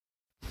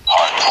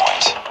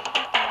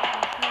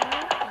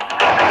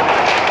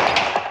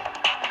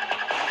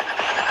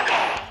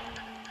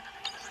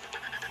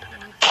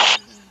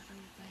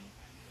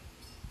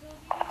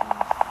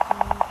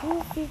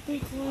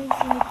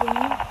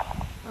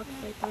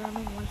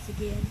German once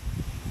again.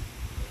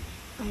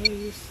 I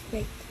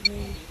respect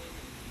him.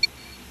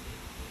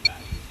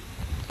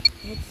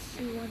 Let's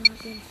see what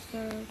happens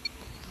sir.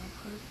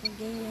 On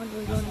game 1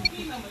 we're gonna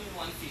be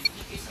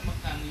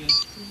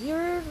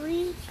here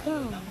we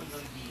come.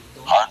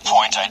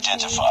 Hardpoint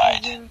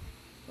identified.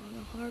 On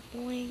a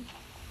hardpoint.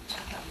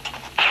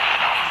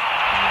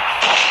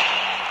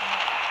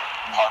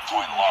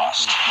 Hardpoint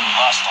lost.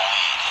 Lost the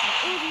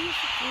lead.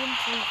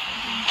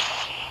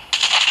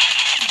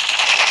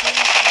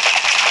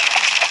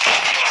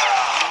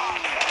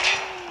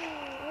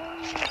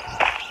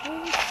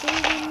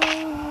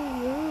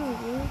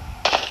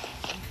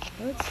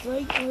 That's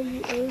like what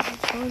it is,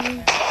 it's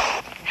funny.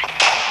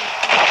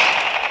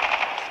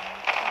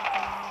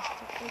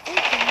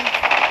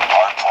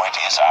 Hardpoint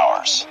is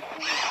ours.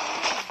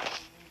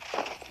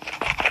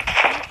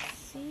 Let's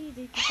see,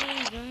 they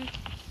can go back.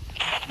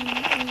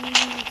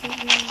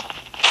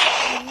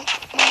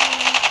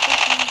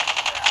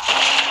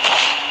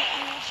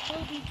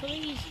 Bobby,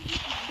 please.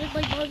 Let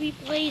my Bobby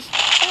plays.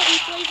 Bobby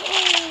plays.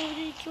 Oh,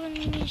 they threw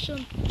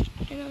ammunition.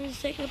 And on the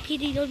second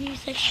PDW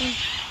section.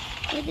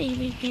 I think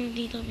we can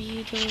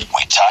PDW too.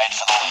 We tied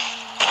for the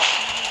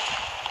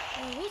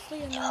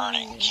lead. They're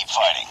hurting. Keep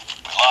fighting.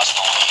 We lost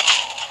the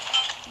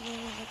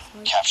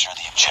lead. Capture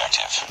the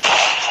objective.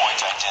 Hardpoint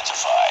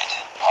identified.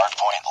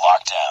 Hardpoint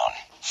locked down.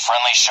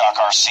 Friendly Shock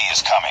RC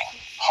is coming.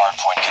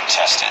 Hardpoint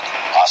contested.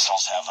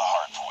 Hostiles have the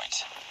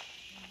hardpoint.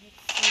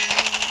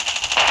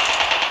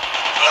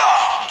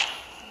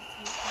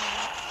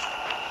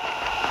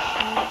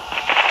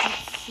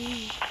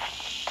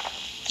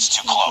 It's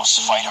too close.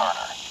 Fight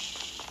harder.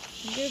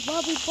 There's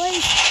Bobby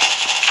plays.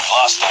 We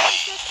lost the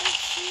lead.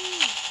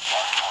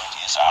 Hardpoint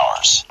is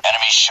ours.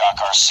 Enemy Shock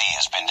RC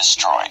has been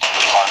destroyed.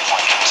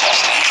 Hardpoint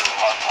contested.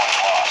 Hardpoint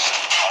lost.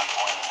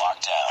 Hardpoint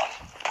locked down.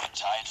 We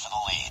tied for the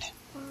lead.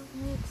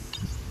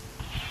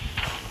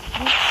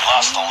 We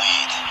lost the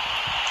lead.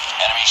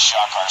 Enemy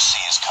Shock RC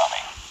is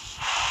coming.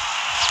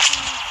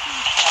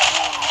 Be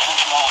careful.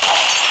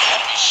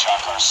 Enemy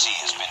Shock RC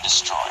has been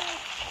destroyed.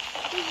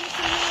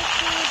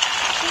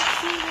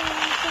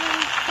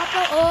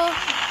 Papa, oh,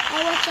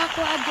 awas ako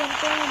agyan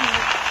ko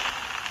naman.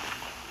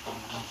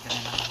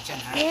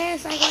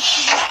 Yes, I got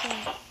you.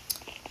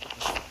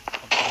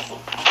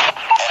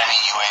 Enemy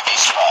UAV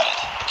spotted.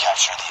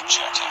 Capture the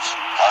objective.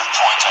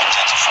 Hardpoint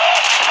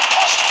identified.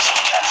 Hostiles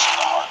have captured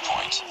the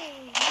hardpoint.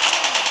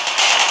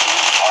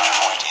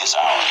 Hardpoint is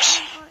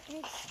ours.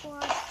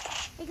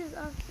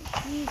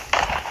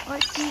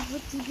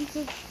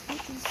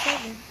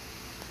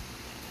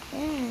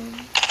 And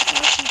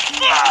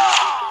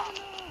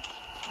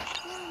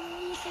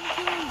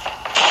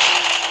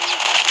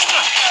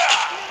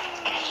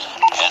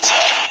Heads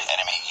up.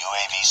 Enemy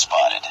UAV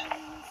spotted.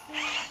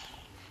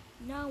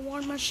 now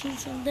war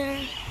machines in there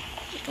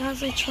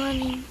because it's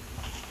running.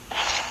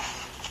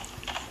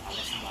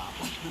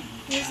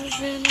 This is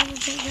another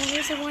thing. There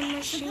is a one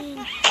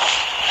machine.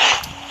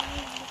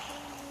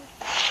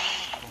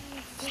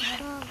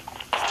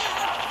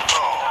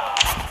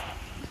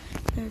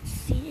 Let's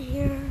see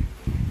here.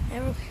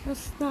 Everything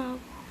stop.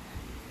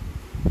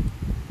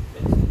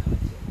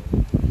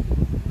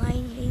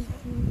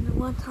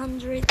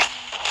 100.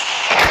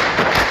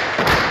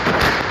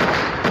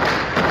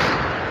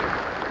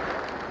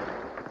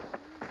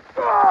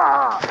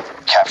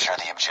 Capture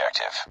the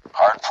objective.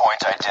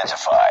 Hardpoint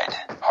identified.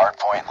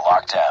 Hardpoint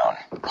locked down.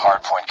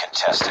 Hardpoint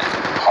contested.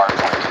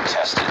 Hardpoint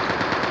contested.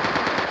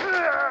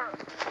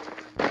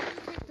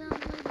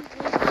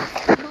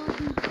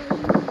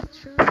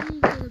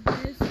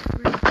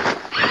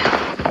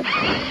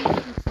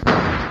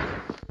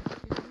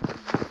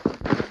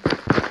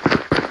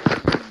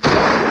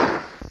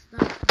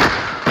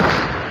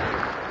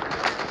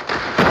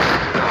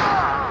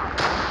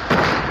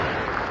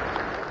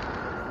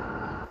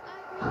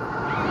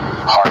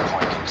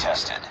 Hardpoint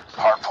contested.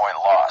 Hardpoint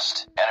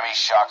lost. Enemy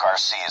Shock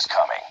RC is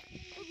coming.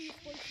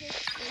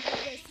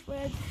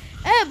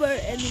 Ever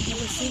and you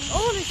never seen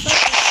all the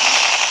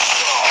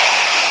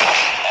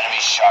Enemy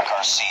Shock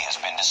RC has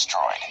been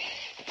destroyed.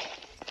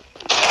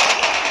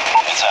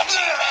 Heads up,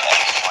 team.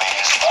 Enemy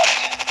UAV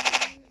spotted.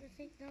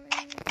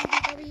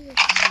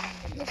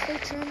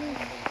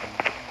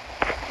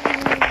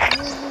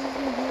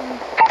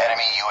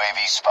 Enemy UAV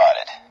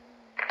spotted.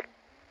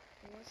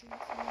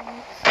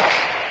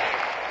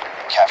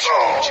 Capture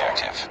the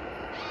objective.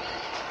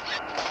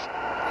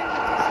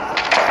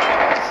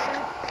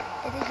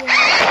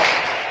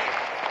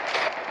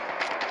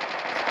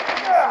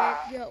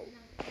 Yo.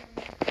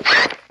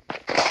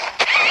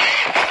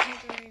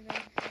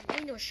 I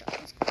know a shot.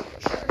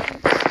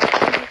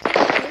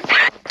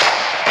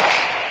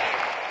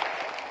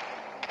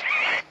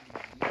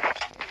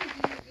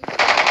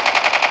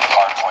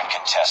 Hardpoint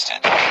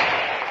contested.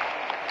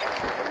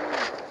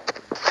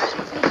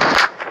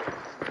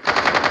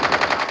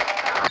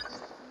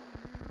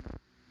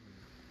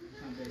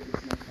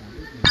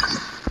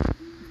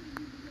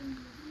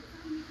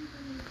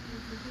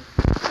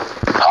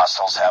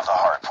 Hostiles have the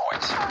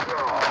hardpoint.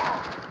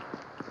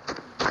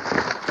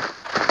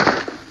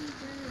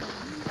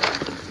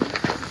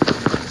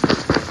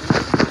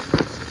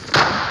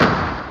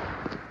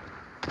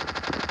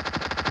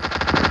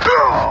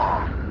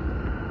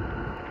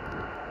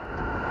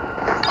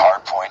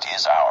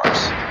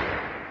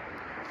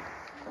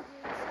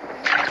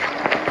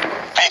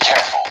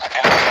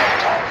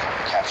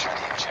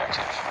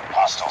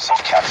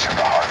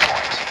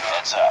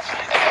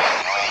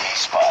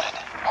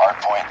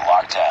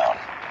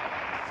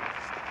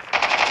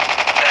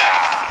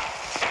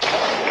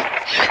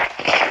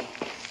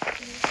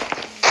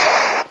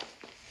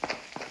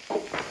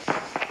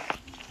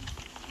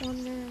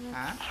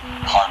 Ha?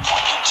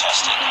 Hardpoint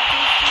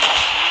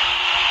contested.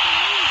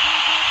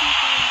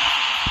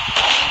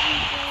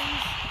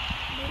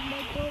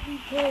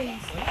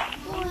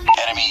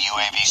 Enemy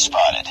UAV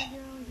spotted.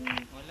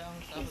 Walang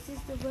This is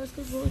the sahod.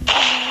 basketball game.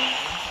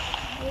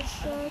 Let's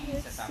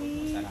Sasahod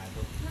mo see.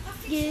 sarado.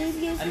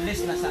 Yes. Unless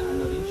nasa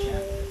ano rin siya.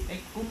 Eh,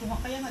 kumuha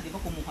kaya nga, di ba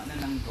kumuha na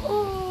ng drone?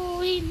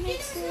 Oh, he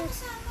makes it.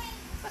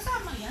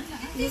 Kasama yan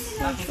lahat. This is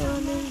on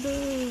the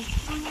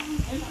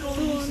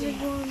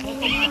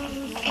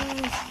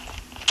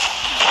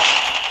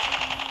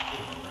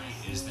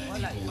Is that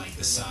people like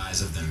the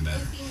size of them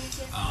better.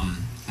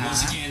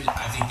 Once again,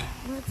 I think that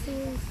What's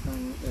this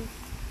on the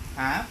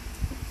Ha?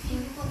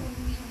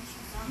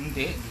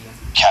 Hindi, di yan.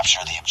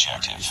 Capture the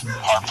objective.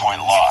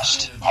 Hardpoint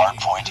lost.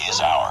 Hardpoint is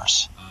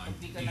ours. Pag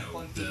di ka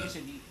nag-continuous,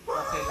 hindi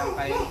okay lang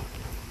kay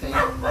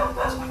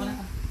ako na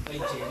kay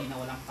Jerry na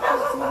walang pa.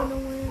 What's gonna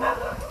win?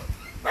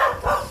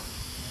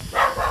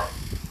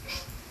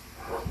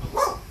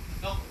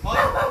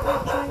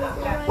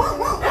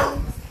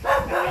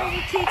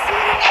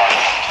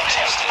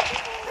 Contested.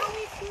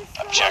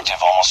 Objective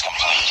almost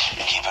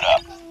complete. Keep it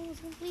up.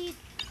 Complete.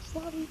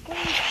 Bobby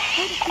plays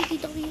for the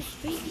PTW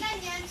Street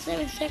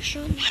 7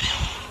 section.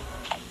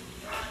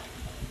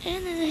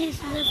 And then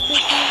his left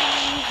back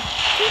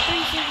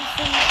 237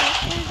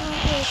 and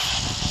RX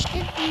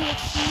and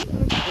EXC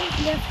are both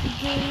left the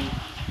game.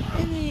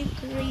 And then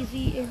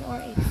Crazy and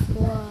RX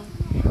squad.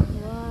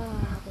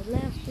 Wow, they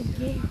left the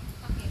game.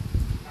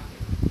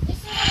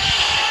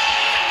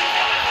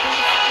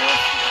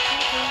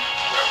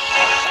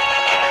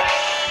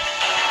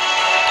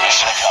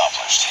 Mission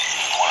accomplished.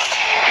 Good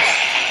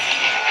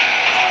work.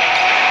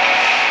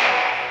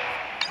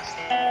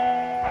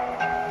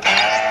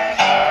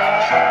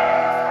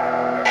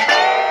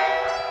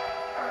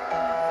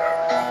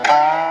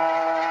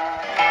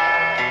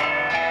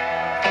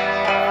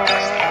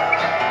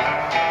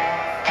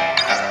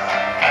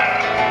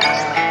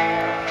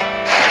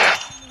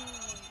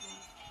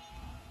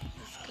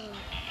 Let's go.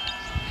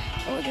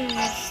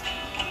 Orders.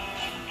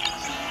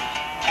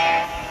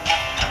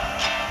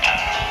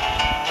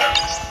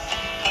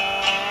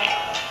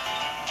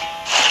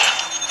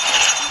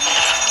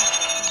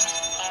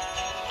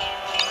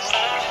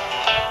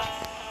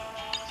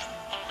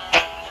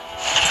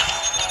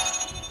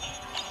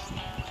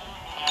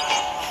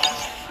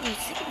 Let's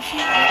see if she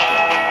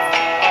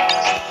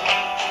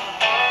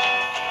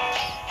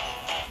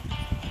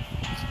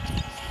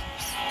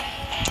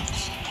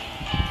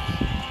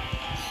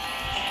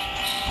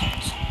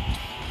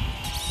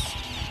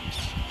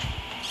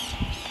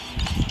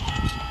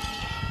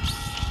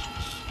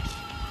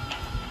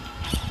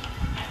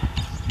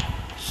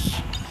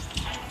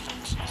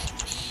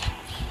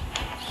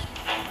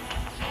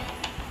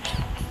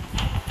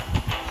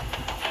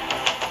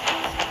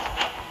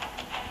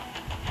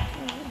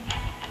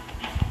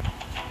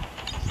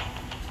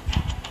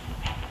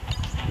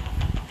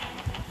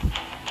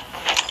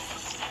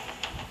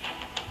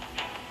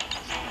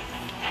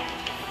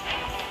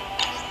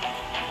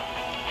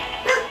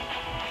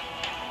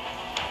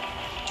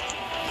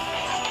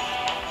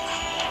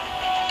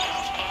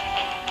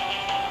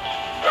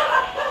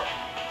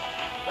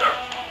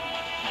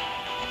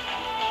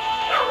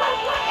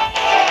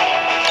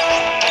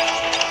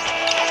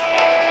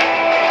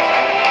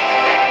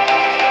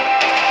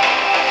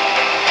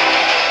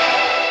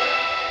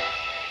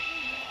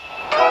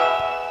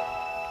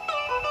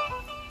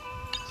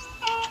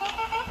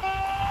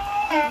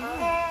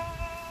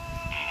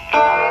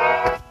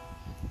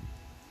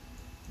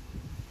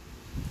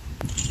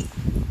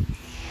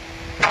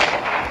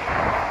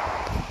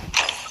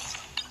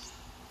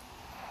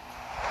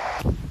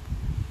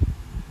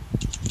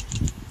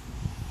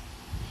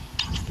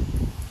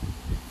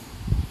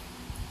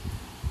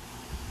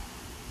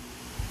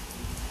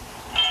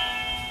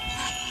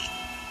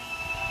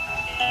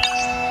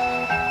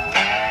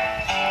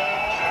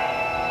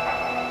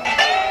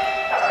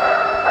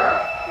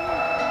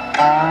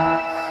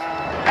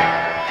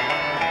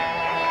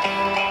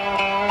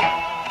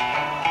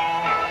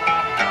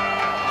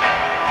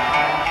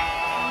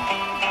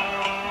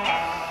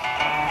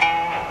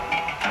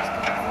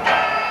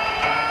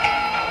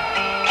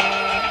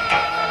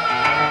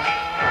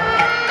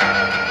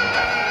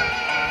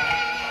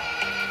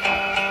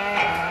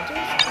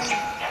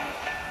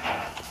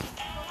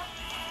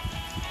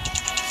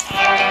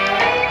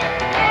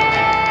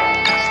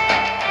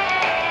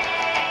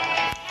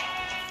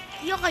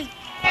Yokai.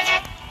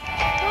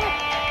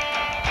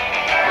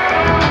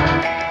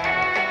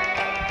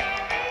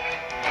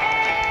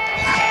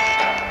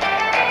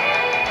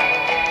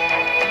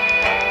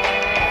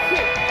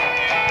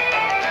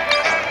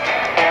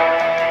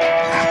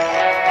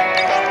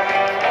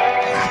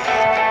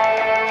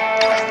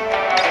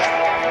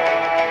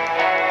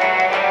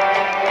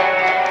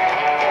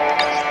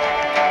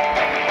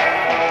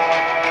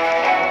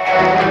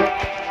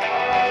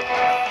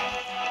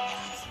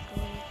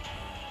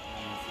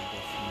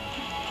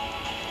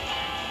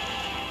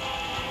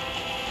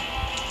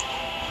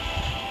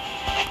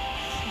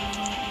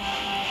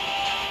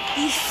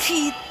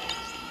 Defeat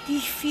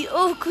Defeat.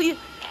 Oh, Kuya.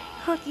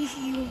 How do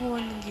you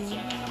won the game?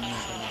 Sana lang mo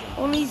ka na dyan.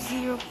 Only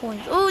 0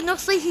 points. Oh,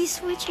 looks like he's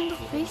switching to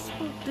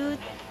Facebook,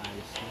 dude.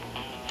 Ayos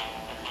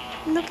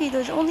na. Look, he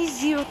does only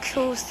 0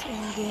 kills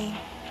in the game.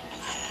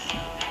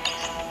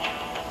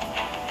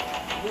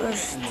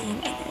 First team,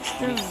 I guess.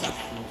 Mix up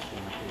yung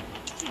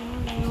siyempre.